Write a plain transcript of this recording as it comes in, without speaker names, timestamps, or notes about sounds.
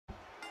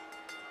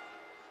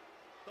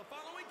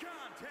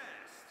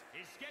contest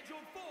is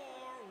scheduled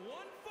for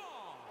one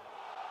fall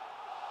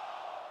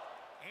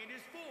and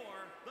is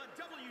for the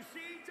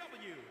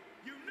WCW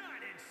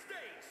United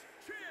States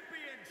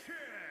Championship.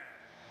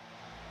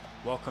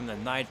 Welcome to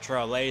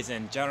Nitro, ladies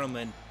and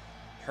gentlemen.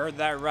 Heard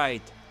that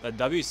right. The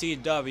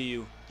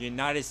WCW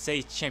United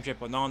States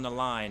Championship was on the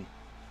line,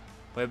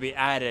 but it'll be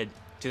added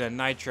to the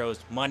Nitro's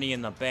Money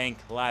in the Bank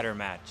ladder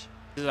match.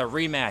 This is a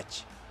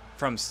rematch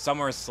from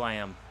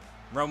SummerSlam.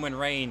 Roman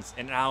Reigns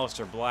and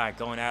Aleister Black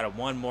going at it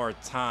one more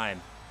time.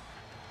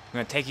 I'm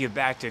going to take you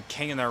back to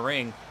King of the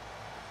Ring.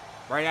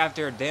 Right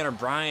after Daniel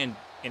Bryan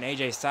and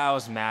AJ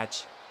Styles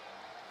match,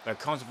 the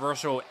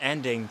controversial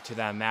ending to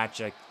that match.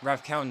 A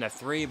ref counting to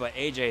 3, but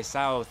AJ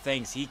Styles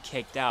thinks he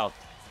kicked out.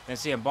 Then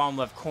see in bottom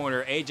left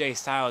corner, AJ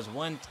Styles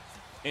went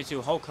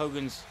into Hulk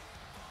Hogan's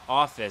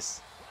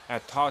office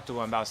and talked to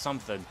him about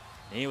something,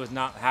 and he was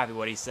not happy with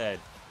what he said.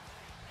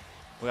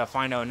 We gotta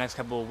find out in the next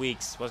couple of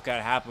weeks what's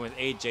gotta happen with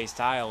AJ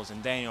Styles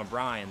and Daniel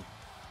Bryan.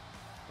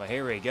 But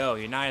here we go,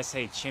 United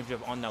States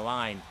Championship on the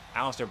line.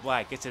 Aleister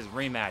Black gets his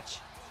rematch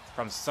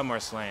from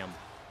SummerSlam.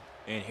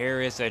 And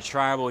here is the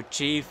Tribal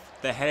Chief,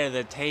 the head of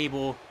the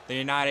table, the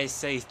United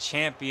States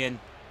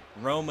Champion,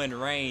 Roman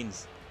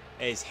Reigns,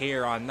 is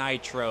here on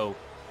Nitro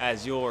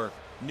as your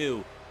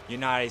new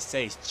United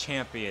States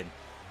Champion.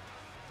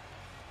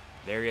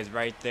 There he is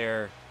right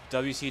there.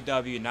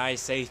 WCW United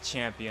States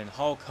Champion.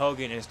 Hulk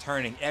Hogan is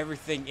turning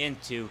everything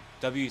into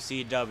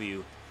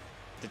WCW.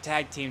 The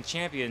tag team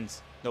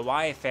champions, the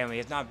Wyatt family,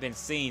 has not been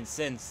seen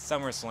since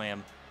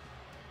SummerSlam,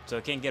 so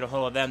it can't get a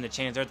hold of them to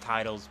change their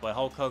titles. But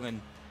Hulk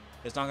Hogan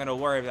is not going to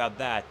worry about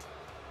that.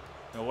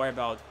 He'll worry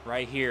about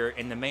right here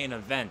in the main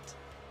event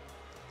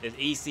is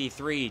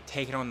EC3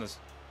 taking on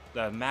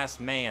the masked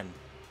man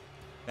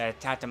that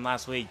attacked him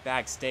last week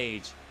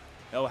backstage.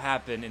 It'll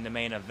happen in the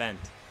main event.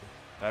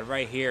 But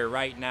right here,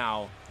 right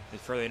now, is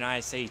for the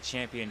United States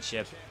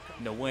Championship,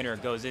 and the winner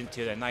goes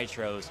into the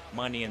Nitro's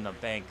Money in the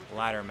Bank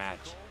ladder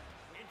match.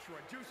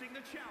 Introducing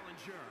the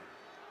challenger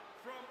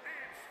from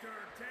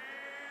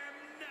Amsterdam,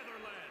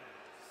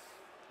 Netherlands,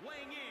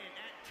 weighing in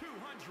at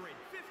 215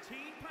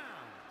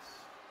 pounds,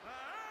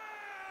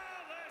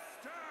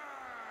 Aleister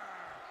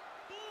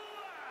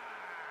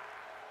Black.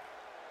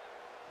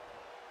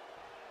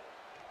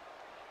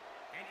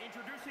 And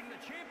introducing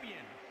the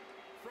champion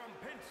from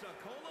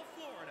Pensacola,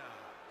 Florida,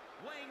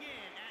 weighing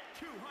in at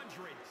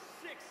 265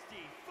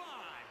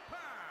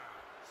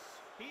 pounds.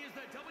 He is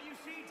the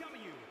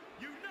WCW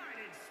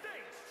United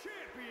States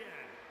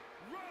Champion,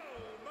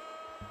 Roman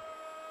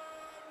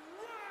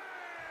Reigns.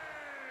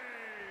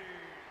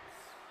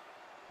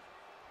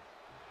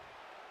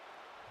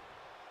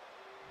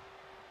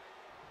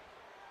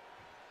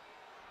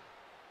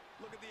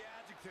 Look at the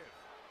adjective,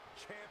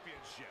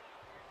 championship.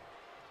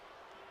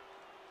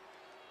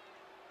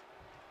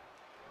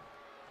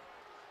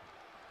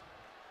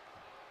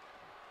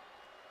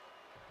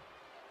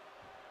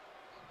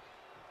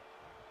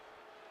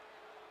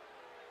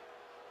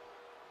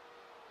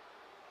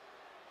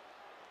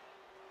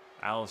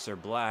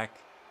 Aleister Black,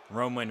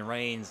 Roman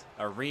Reigns,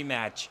 a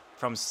rematch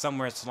from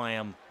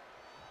SummerSlam.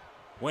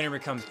 Winner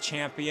becomes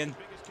champion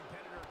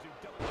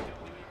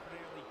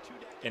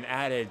and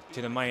added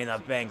to the Money in the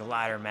Bank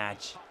ladder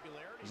match.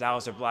 As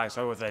Aleister Black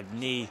started with a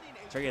knee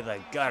straight to the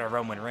gut of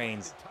Roman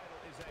Reigns.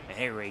 And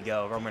here we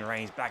go, Roman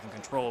Reigns back in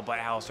control by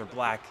Aleister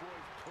Black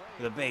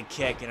with a big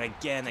kick, and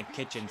again a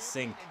kitchen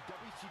sink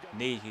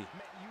knee.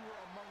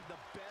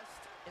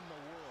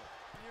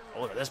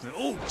 Oh, look at this move.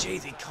 Oh,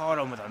 jeez, he caught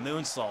him with a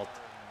moonsault.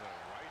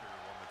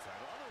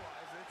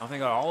 I don't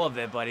think I got all of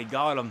it, but he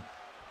got him.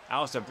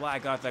 Aleister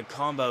Black got the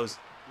combos.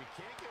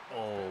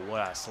 Oh,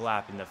 what a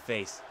slap in the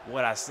face.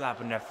 What a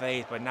slap in the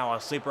face, but now a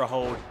sleeper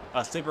hold.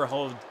 A sleeper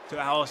hold to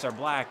Aleister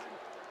Black.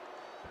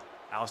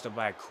 Aleister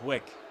Black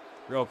quick.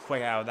 Real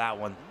quick out of that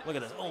one. Look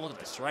at this. Oh, look at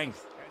the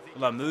strength.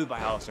 What a move by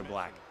Aleister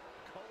Black.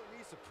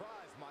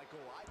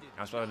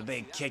 Now it's the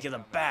big kick in the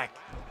back.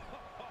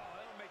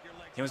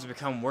 He wants to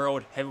become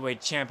World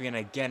Heavyweight Champion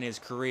again in his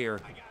career.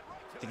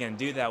 He can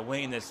do that,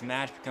 winning this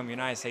match, become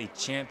United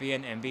States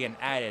Champion, and being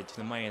added to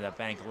the Money in the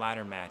Bank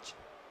ladder match.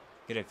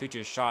 Get a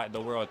future shot at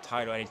the world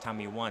title anytime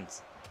he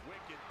wants.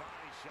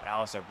 But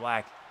Aleister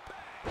Black,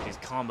 his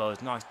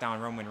combos, knocks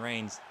down Roman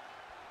Reigns.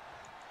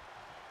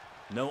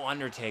 No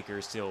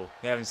Undertaker still.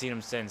 We haven't seen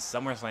him since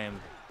SummerSlam.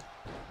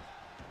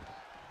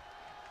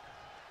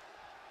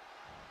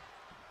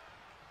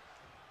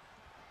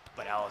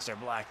 But Aleister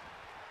Black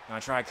gonna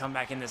try to come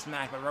back in this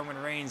match, but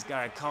Roman Reigns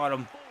caught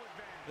him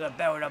with a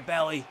belly to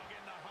belly.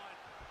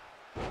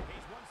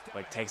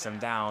 But takes him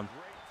down.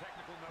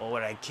 Oh,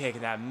 what a kick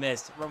that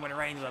missed. Roman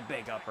Reigns with a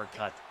big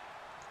uppercut.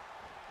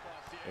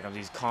 Here comes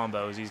these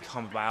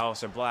combos by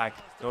Aleister Black.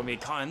 Don't be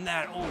caught in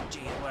that. Oh,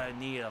 geez, what a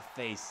knee to the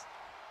face.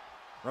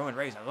 Roman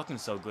Reigns not looking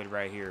so good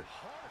right here.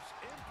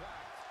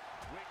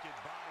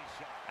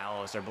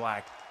 Aleister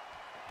Black.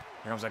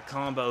 Here comes the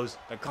combos.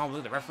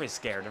 The referee is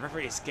scared. The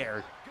referee is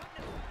scared.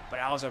 But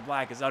Aleister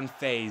Black is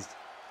unfazed.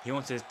 He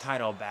wants his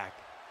title back.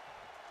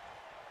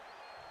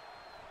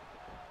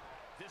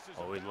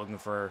 Oh, he's looking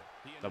for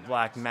the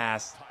black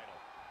mask.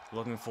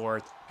 Looking for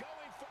it.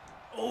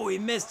 Oh, he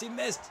missed.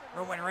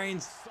 Roman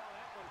Reigns.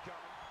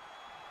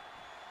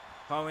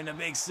 Following the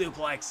big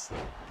suplex.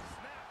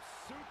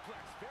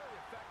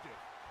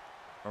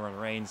 Roman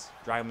Reigns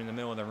driving in the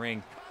middle of the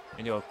ring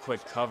into a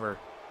quick cover.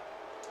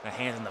 The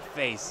hands in the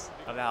face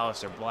of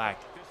Aleister Black.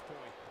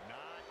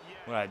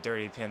 What a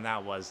dirty pin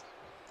that was.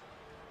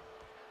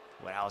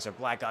 But Aleister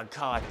Black got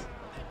caught.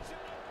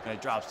 And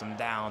it drops him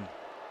down.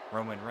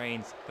 Roman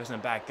Reigns puts him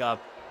back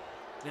up.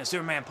 And a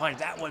Superman punch.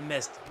 That one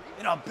missed.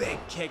 And a big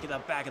kick in the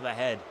back of the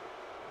head.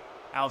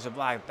 Aleister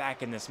Black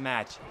back in this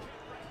match.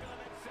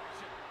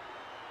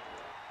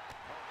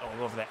 Oh,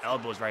 go for the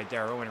elbows right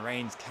there. Roman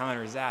Reigns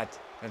counters that.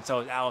 And so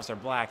is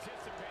Aleister Black.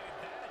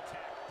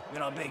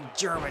 And a big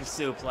German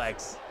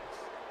suplex.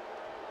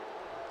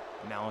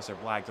 And Aleister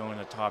Black going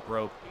to the top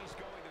rope.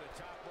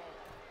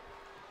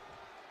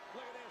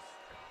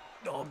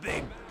 Oh,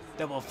 big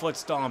double foot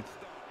stomp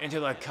into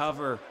the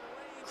cover.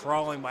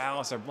 Crawling by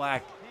Aleister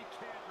Black.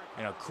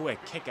 And a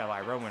quick kick out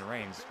by Roman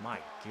Reigns. My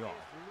God.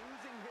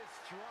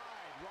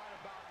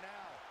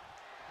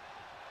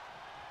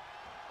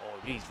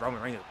 Oh, geez.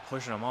 Roman Reigns is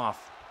pushing him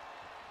off.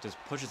 Just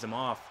pushes him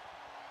off.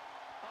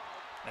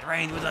 And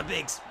Reigns with a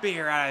big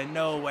spear out of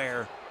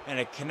nowhere. And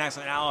it connects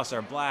on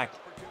Aleister Black.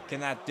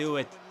 Cannot do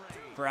it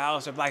for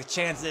Aleister Black's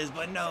chances.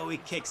 But no, he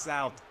kicks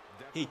out.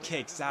 He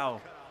kicks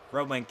out.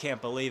 Roman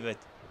can't believe it.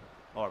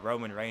 Oh,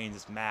 Roman Reigns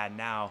is mad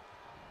now.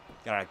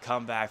 Got a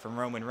comeback from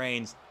Roman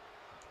Reigns.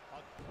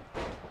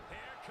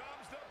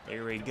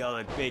 Here we go.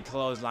 The big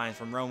clothesline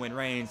from Roman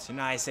Reigns.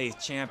 United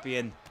States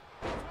champion.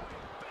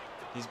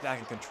 He's back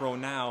in control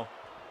now.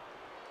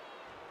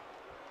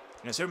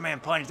 And a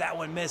Superman punch. That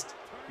one missed.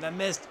 That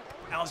missed.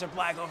 Aleister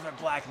Black over the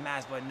Black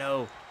Mask, but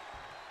no.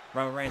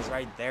 Roman Reigns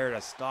right there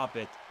to stop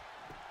it.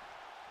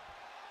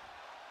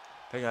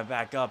 Picking it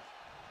back up.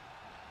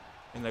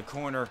 In the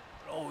corner.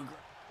 Oh,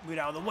 get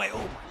out of the way. Oh,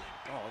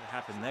 what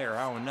happened there?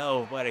 I don't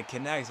know, but it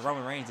connects.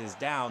 Roman Reigns is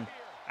down.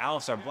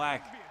 Aleister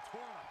Black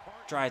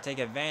try to take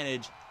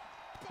advantage.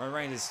 Roman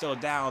Reigns is still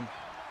down.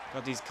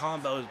 Got these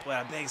combos,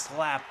 but a big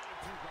slap.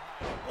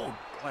 Oh,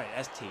 what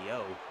an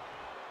STO.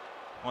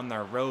 On the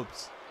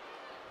ropes.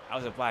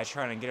 Aleister Black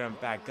trying to get him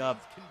back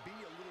up.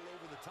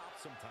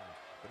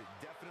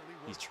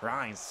 He's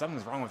trying.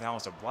 Something's wrong with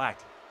Aleister Black.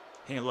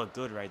 He didn't look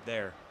good right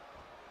there.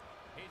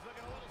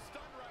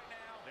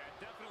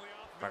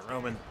 But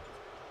Roman.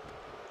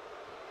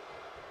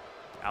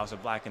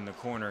 Aleister Black in the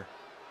corner.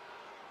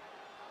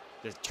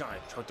 Just trying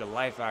to choke the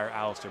life out of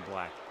Aleister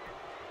Black.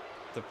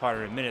 The part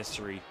of the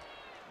ministry.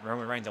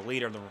 Roman Reigns, the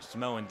leader of the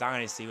Samoan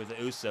dynasty with the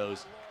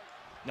Usos.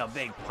 No,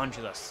 big punch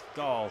to the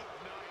skull.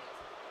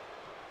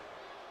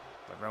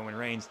 But Roman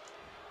Reigns.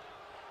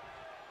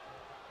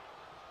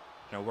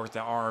 Work the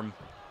arm.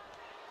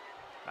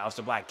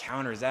 Aleister Black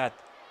counters that.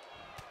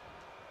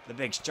 The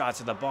big shots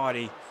to the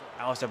body.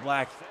 Aleister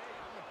Black.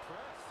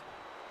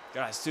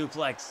 Got a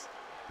suplex.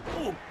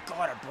 Oh,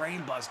 God, a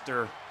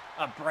brainbuster.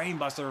 A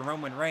brainbuster of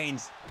Roman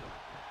Reigns.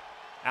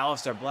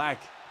 Aleister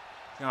Black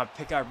gonna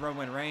pick up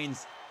Roman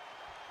Reigns.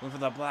 Went for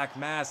the Black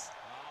Mass.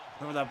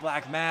 Went for the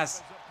Black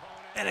Mass.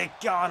 And it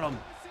got him.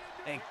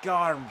 It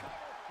got him.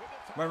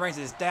 Roman Reigns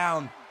is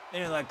down.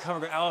 Into the cover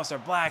with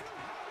Aleister Black.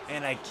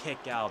 And a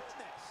kick out.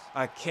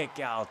 A kick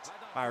out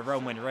by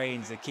Roman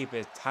Reigns to keep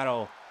his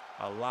title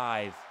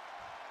alive.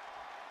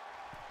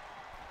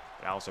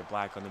 Aleister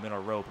Black on the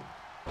middle rope.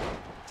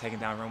 Taking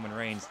down Roman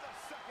Reigns.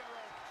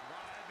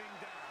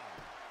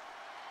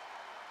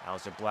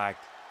 Aleister Black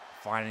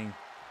finding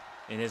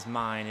in his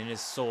mind, in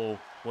his soul,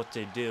 what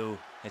to do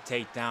to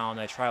take down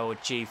the tribal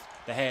chief,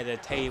 the head of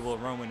the table,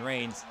 Roman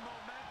Reigns,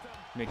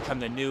 and become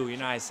the new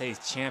United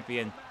States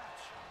champion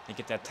and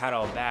get that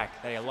title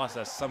back that he lost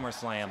at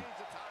SummerSlam.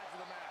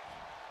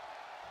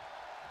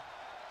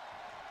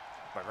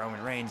 But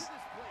Roman Reigns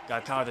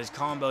got caught with his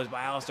combos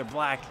by Aleister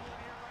Black,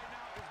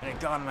 and it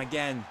got him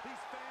again.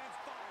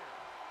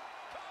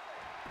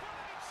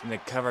 And the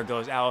cover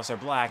goes Aleister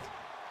Black.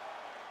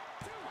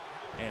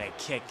 And a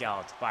kick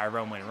out by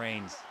Roman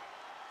Reigns.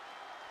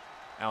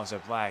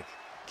 Aleister Black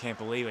can't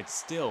believe it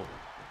still.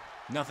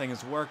 Nothing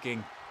is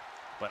working.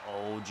 But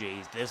oh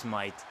geez, this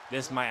might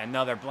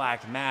another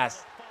Black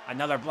Mass.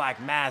 Another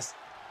Black Mass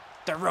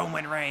to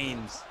Roman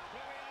Reigns.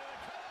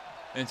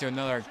 Into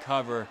another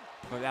cover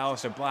with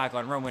Aleister Black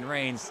on Roman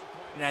Reigns.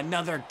 And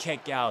another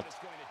kick out.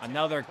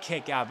 Another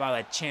kick out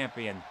by the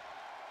champion.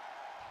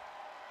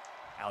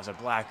 Aleister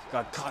Black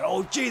got caught.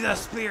 Oh geez, a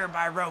spear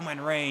by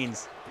Roman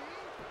Reigns.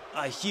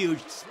 A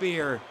huge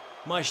spear,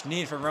 much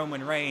needed for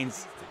Roman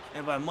Reigns,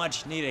 and a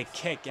much needed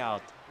kick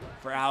out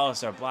for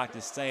Aleister Black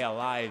to stay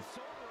alive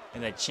in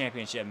the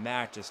championship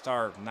match to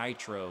start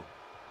Nitro.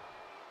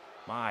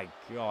 My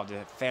God,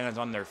 the fans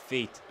on their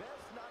feet.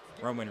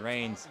 Roman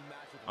Reigns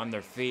on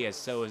their feet, as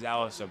so is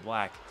Aleister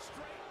Black.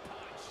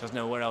 Doesn't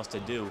know what else to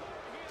do.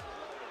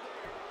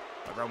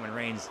 But Roman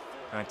Reigns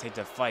going to take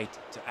the fight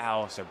to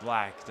Aleister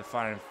Black to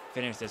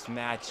finish this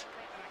match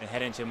and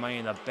head into Money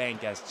in the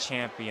Bank as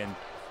champion.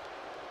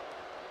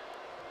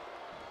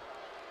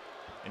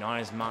 And on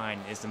his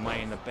mind is the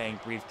Money in the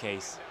Bank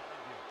briefcase.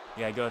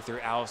 You gotta go through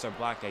Aleister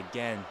Black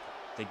again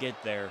to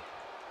get there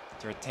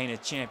to retain a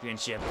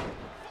championship.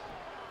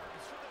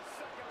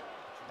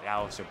 But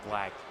Aleister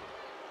Black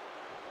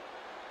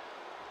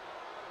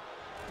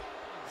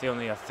feeling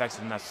the effects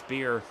from that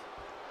spear.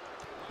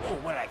 Oh,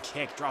 what a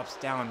kick! Drops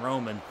down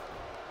Roman.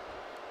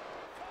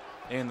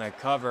 In the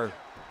cover.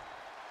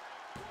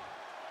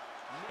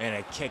 And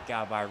a kick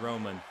out by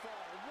Roman.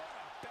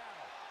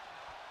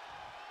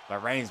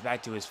 But Reigns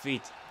back to his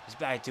feet. He's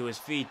back to his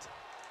feet.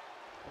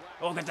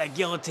 Oh, got that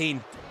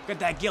guillotine. Got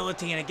that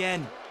guillotine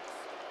again.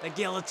 The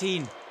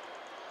guillotine.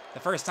 The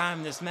first time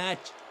in this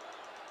match.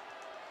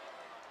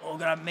 Oh,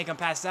 gotta make him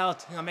pass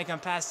out. Gonna make him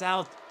pass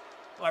out.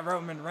 But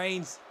Roman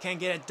Reigns can't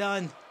get it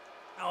done.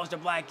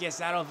 Aleister Black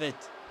gets out of it.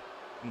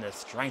 And the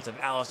strength of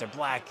Aleister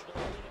Black.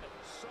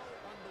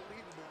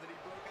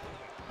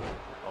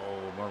 Oh,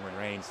 Roman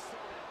Reigns.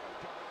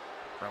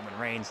 Roman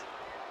Reigns.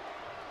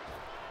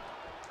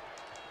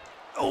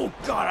 Oh,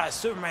 God, a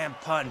Superman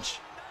punch.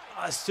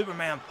 A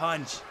Superman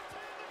punch.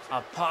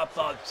 A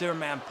pop-up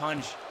Superman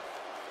punch.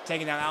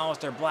 Taking down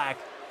Aleister Black.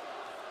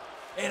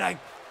 And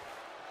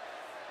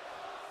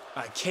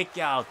a kick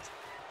out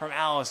from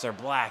Aleister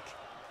Black.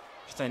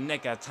 Just a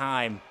nick of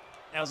time.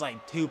 That was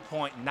like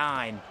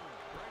 2.9.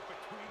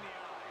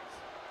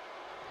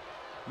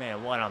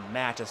 Man, what a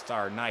match to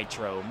start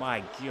Nitro.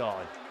 My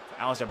God.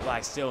 Aleister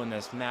Black still in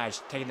this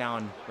match, taking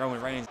down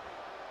Roman Reigns.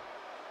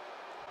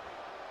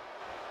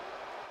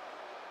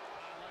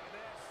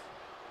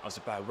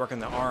 Aleister Black working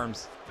the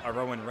arms of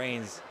Roman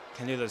Reigns.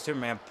 Can do the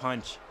Superman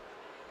punch.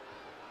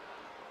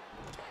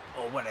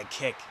 Oh, what a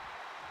kick.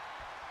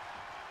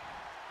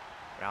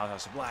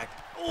 Aleister Black.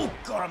 Oh,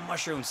 God, a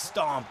mushroom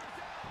stomp.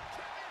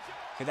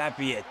 Could that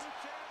be it?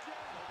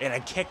 And a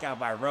kick out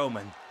by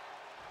Roman.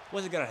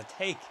 What's it gonna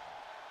take?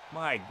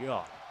 My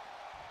God.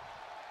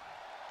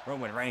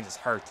 Roman Reigns is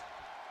hurt.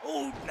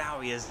 Oh,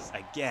 now he is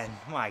again.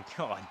 My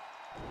God.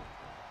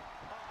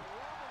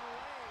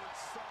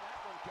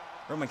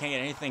 Roman can't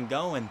get anything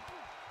going.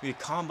 He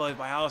comboed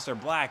by Aleister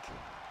Black.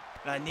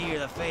 And a knee to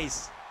the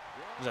face.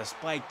 It was a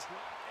spiked.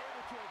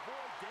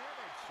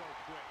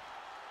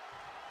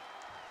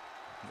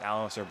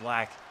 Aleister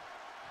Black.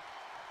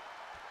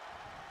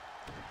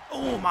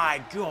 Oh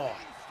my God.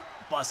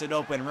 Busted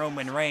open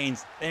Roman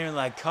Reigns. In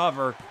the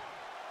cover.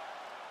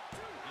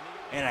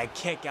 And a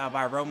kick out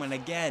by Roman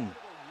again.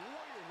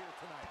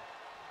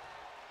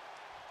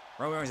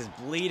 Roman Reigns is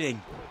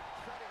bleeding.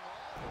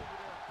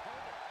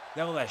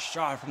 That was a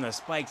shot from the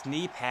spiked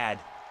knee pad.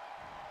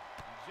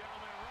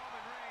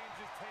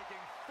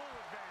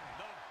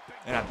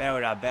 And a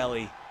belly to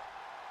belly.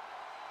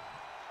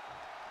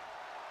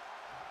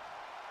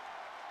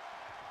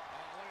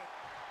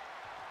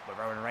 But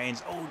Roman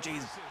Reigns, oh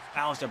jeez,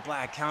 Aleister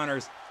Black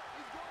counters.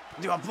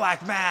 Do a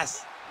black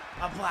mass.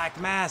 A black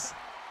mass.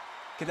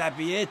 Could that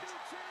be it?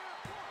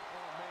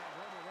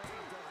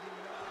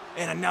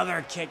 And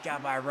another kick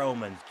out by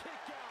Roman.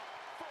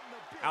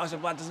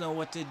 Aleister Black doesn't know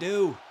what to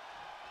do.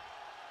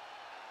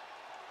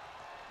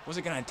 What's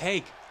it gonna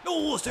take?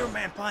 Oh,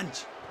 Superman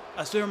punch.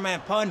 A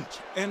Superman punch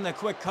in the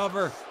quick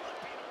cover.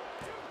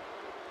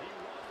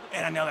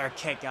 And another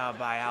kick out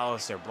by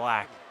Aleister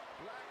Black.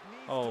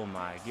 Oh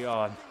my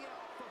God.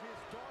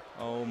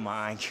 Oh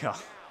my God.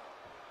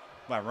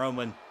 By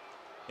Roman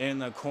in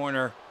the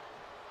corner.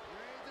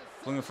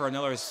 Looking for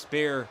another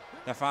spear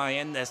to finally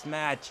end this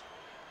match.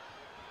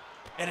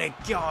 And it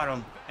got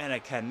him. And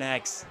it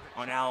connects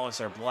on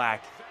Aleister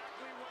Black.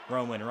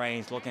 Roman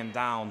Reigns looking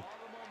down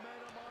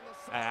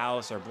at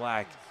Aleister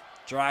Black.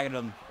 Dragging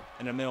him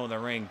in the middle of the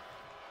ring.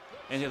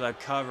 Into the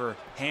cover.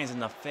 Hands in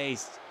the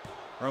face.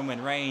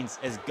 Roman Reigns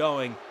is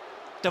going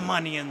to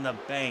Money in the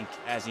Bank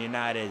as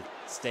United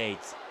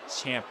States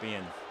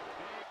Champion.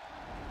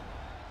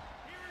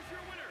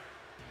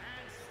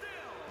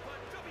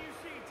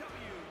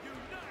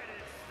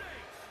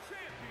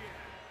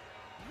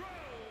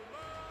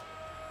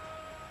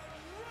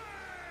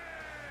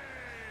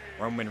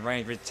 Roman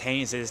Reigns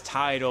retains his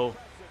title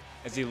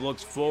as he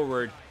looks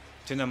forward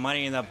to the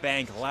Money in the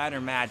Bank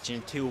ladder match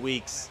in 2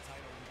 weeks.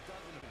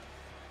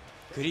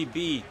 Could he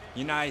be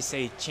United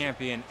States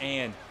Champion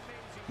and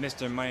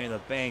Mr. Money in the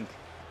Bank?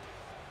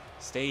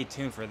 Stay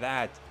tuned for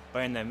that.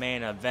 But in the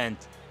main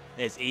event,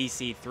 it's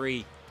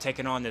EC3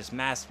 taking on this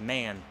masked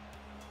man.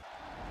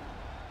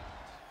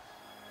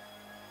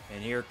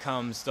 And here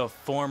comes the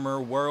former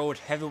World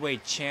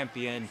Heavyweight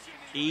Champion,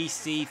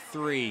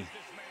 EC3.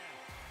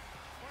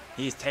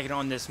 He's taking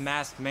on this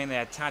masked man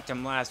that attacked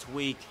him last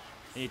week.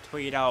 And he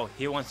tweeted out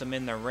he wants him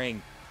in the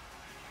ring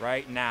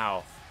right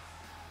now.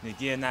 And he's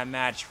getting that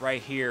match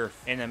right here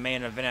in the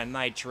main event at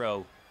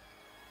Nitro.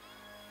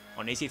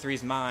 On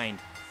EC3's mind,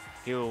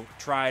 he'll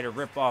try to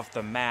rip off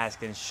the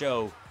mask and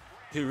show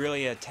who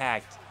really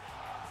attacked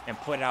and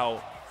put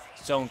out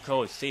Stone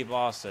Cold Steve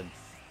Austin.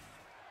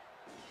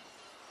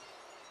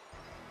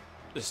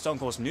 The Stone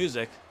Cold's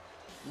music?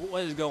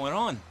 What is going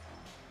on?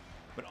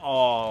 But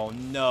oh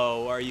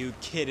no, are you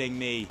kidding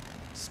me?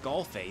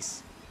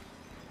 Skullface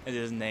is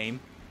his name.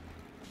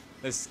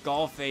 The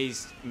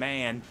Skullface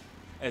man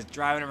is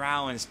driving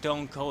around in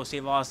Stone Cold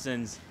Steve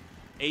Austin's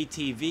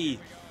ATV.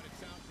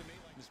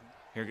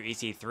 Here goes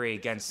EC3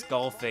 against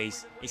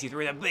Skullface.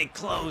 EC3, the big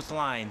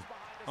clothesline.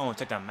 Oh,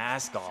 took the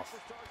mask off.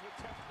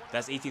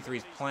 That's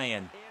EC3's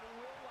plan.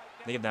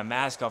 They get the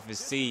mask off to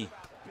see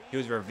he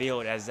was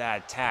revealed as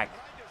that attack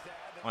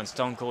on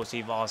Stone Cold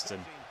Steve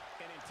Austin.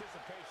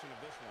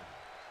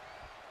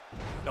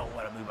 Oh,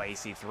 what a move by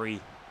EC3.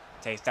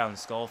 Takes down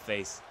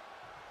Skullface.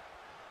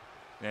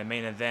 In the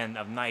main event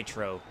of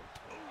Nitro.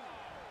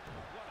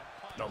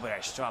 Oh, but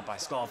a shot by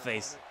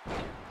Skullface.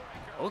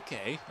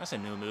 Okay, that's a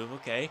new move,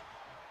 okay.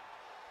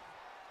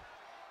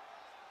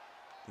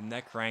 The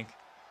neck crank.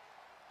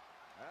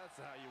 That's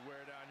how you wear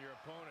down your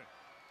opponent.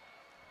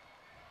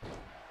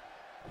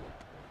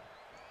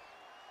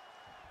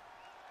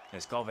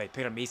 And Skullface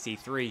picked up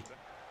EC3.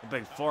 The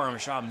big forearm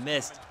shot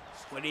missed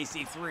with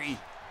EC3.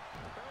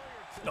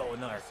 Oh,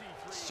 another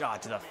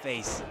shot to the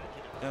face.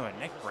 Another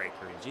neck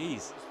breaker,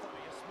 jeez.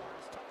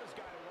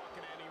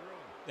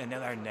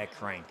 Another neck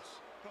crank.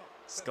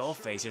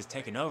 Skullface is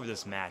taking over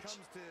this match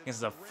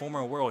against the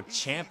former world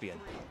champion.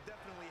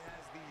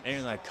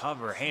 And the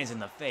cover, hands in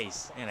the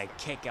face, and a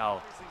kick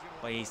out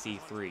by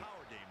EC3.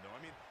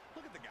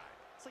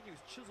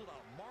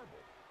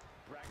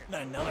 And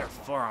another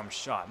forearm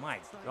shot, my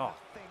god.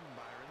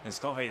 And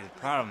Skullface is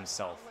proud of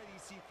himself.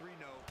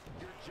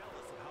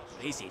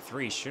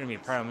 EC3 shouldn't be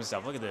proud of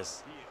himself. Look at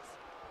this.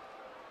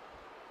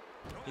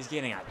 He's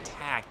getting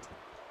attacked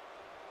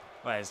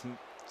by his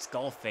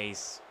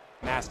Skullface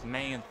masked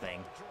man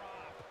thing.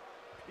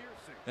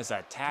 This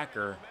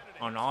attacker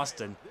on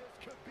Austin.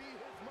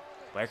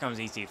 But here comes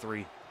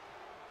EC3.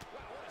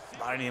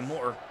 Not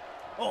anymore.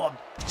 Oh,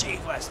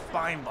 jeez, what a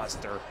spine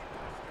buster.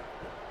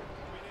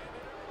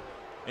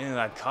 Into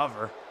that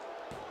cover.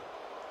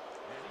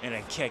 And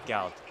a kick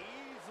out.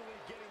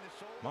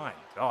 My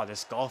god,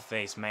 this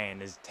Skullface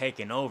man is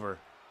taking over.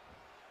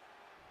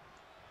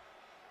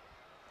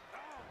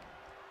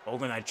 Oh,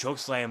 going that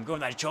chokeslam,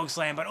 going that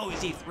chokeslam, but oh,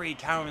 EC3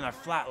 countering that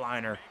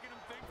flatliner.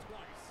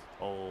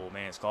 Oh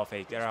man,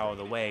 Skullface, get out of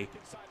the way.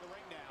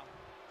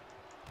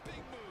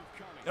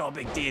 Oh,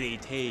 big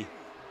DDT.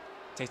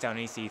 Takes down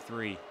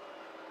EC3.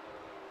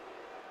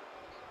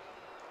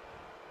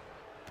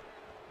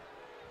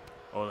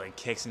 Oh, they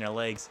kicks in their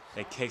legs.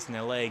 They kicks in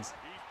their legs.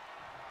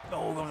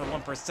 Oh, going to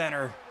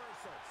 1%er.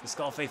 The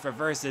Skullface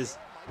reverses.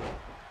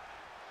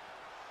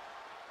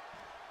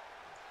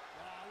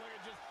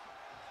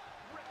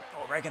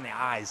 Oh, breaking the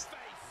eyes.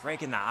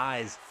 Breaking the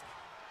eyes.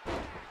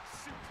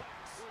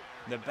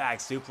 The back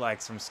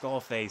suplex from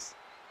Skullface.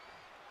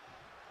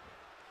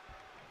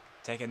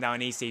 Taking down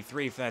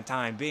EC3 for the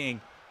time being.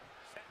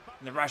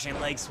 The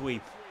Russian leg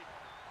sweep.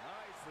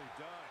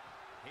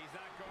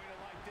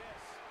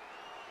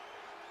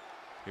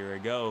 Here we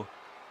go.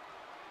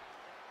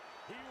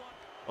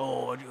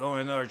 Oh,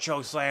 another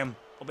choke slam.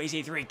 Oh,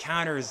 EC3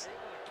 counters.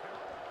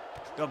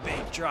 The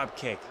big drop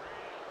kick.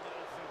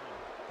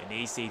 And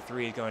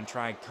EC3 is going to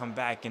try and come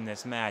back in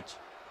this match.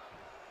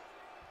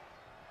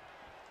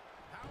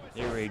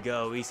 Here we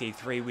go,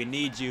 EC3, we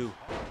need you.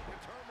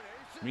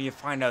 We need to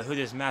find out who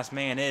this masked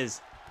man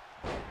is.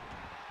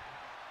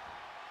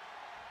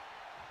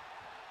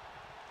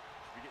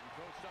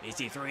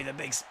 EC3, the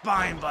big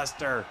spine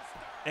buster.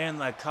 And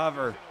the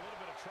cover.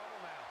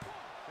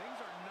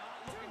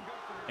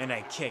 And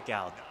a kick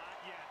out.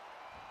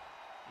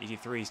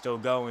 EC3 still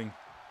going.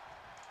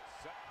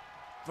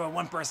 For a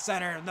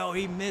 1%er. No,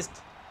 he missed.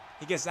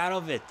 He gets out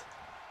of it.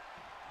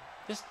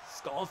 This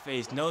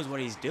Skullface knows what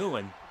he's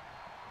doing.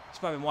 He's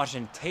probably been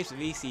watching tapes of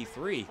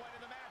EC3.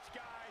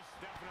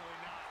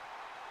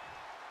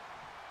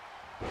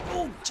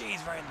 Oh,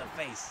 jeez, right in the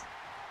face.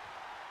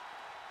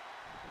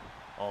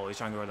 Oh, he's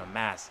trying to go for the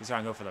mask. He's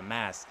trying to go for the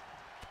mask.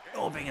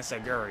 Oh, big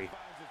Saguri.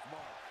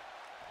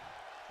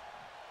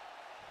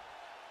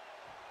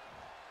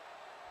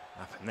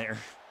 Nothing there.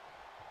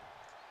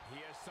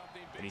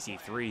 And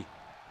EC3.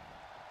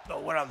 Oh,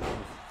 what a move.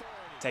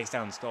 Takes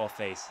down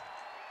Skullface.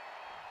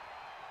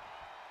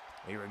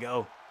 Here we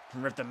go.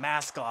 Rip the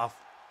mask off.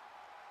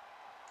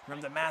 Rip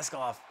the mask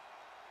off.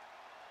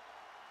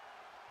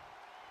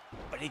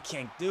 But he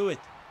can't do it.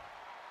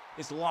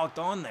 It's locked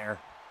on there.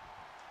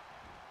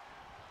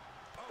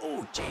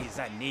 Oh, jeez,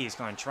 that knee is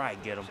going to try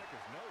and get him.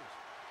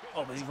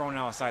 Oh, but he's running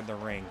outside the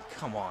ring.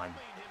 Come on.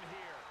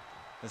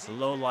 This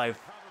low-life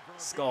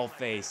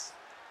Skullface.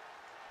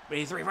 But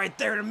he's right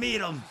there to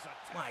meet him.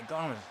 My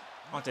God,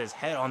 onto his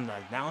head on the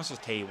announcer's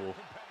table.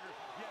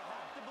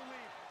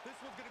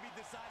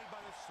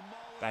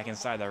 Back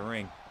inside the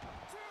ring.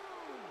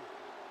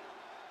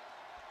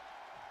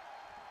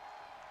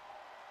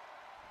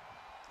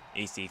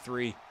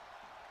 EC3.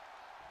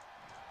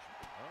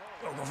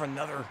 Oh, go for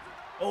another.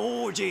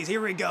 Oh, jeez,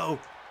 here we go.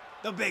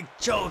 The big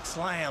choke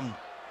slam.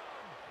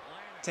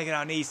 Taking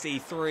on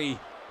EC3.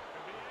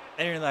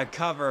 Entering the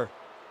cover.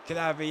 Could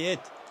that be it?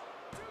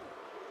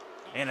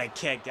 And a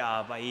kick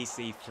out by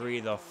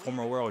EC3, the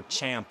former world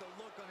champ.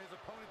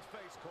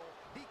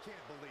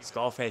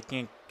 Skullface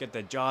can't get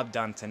the job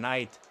done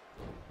tonight.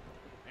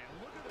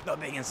 The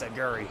big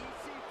Saguri.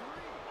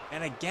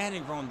 And again,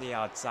 he roamed the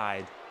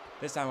outside.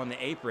 This time on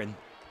the apron.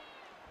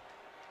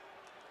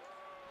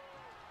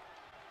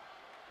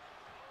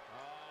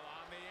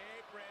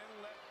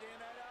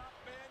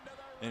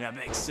 And a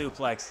big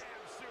suplex.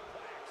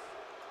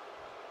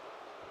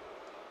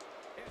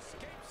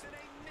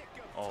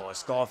 Oh,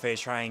 Skullface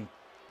trying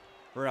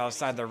right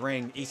outside the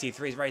ring.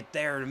 EC3's right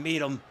there to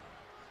meet him.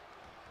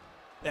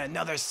 And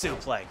another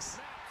suplex.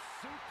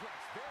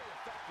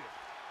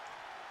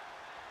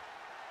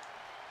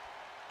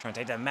 Trying to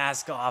take that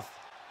mask off.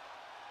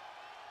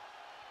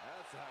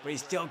 But he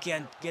still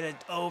can't get it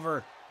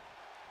over.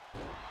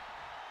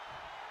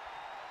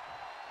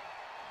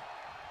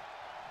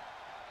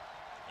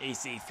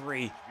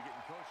 EC3.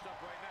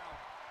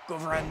 Go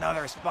for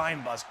another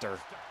spine buster.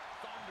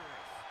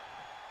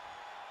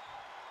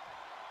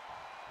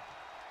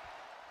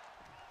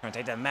 Trying to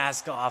take that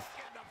mask off.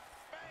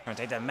 Trying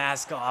to take that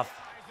mask off.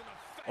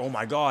 Oh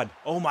my god.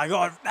 Oh my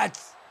god.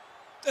 That's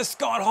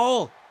Scott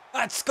Hall.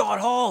 That's Scott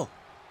Hall.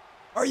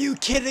 Are you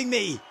kidding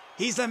me?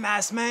 He's a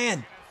masked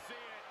man.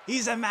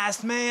 He's a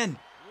masked man.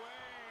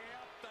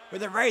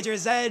 With a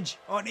Razor's Edge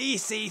on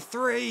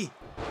EC3.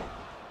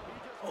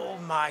 Oh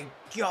my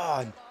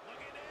god.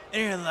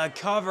 Into the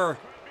cover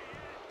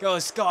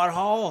goes Scott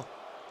Hall.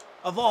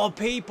 Of all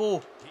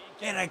people.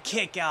 And a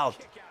kick out.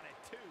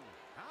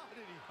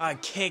 A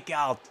kick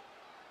out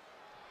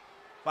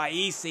by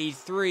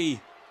EC3.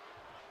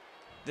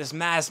 This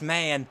masked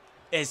man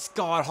is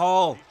Scott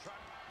Hall.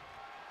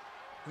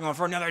 Going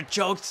for another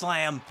choke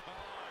slam.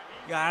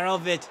 Got out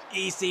of it.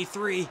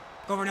 EC3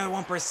 going for another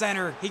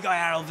 1%er. He got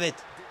out of it.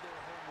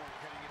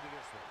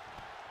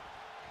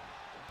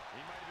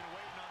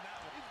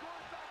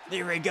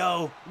 There we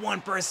go.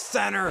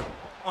 1%er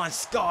on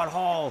Scott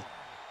Hall.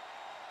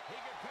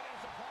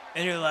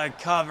 Into the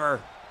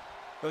cover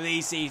with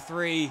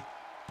EC3.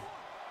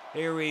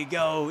 Here we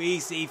go.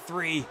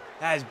 EC3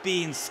 has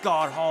beaten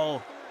Scott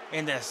Hall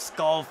in the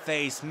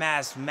Skullface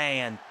masked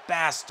man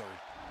bastard.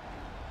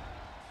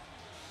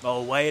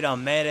 Oh, wait a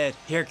minute.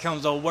 Here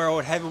comes the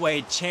World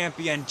Heavyweight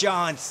Champion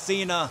John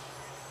Cena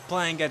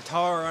playing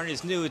guitar on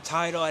his new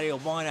title that he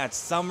won at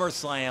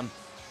SummerSlam.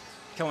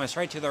 Coming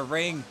straight to the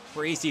ring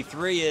where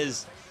EC3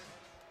 is.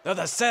 They're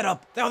the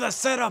setup. They're the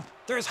setup.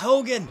 There's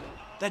Hogan,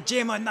 the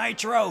gem of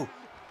Nitro.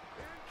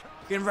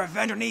 Getting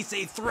revenge on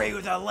EC3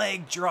 with a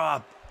leg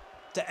drop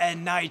to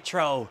end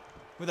Nitro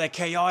with a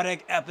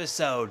chaotic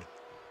episode.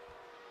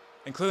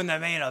 Including the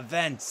main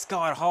event,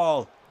 Scott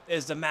Hall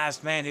is the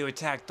masked man who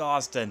attacked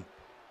Austin.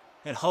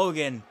 And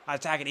Hogan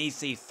attacking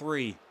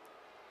EC3.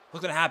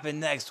 What's gonna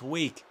happen next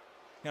week?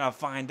 You're gonna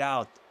find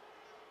out.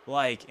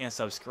 Like and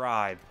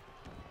subscribe.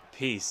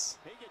 Peace.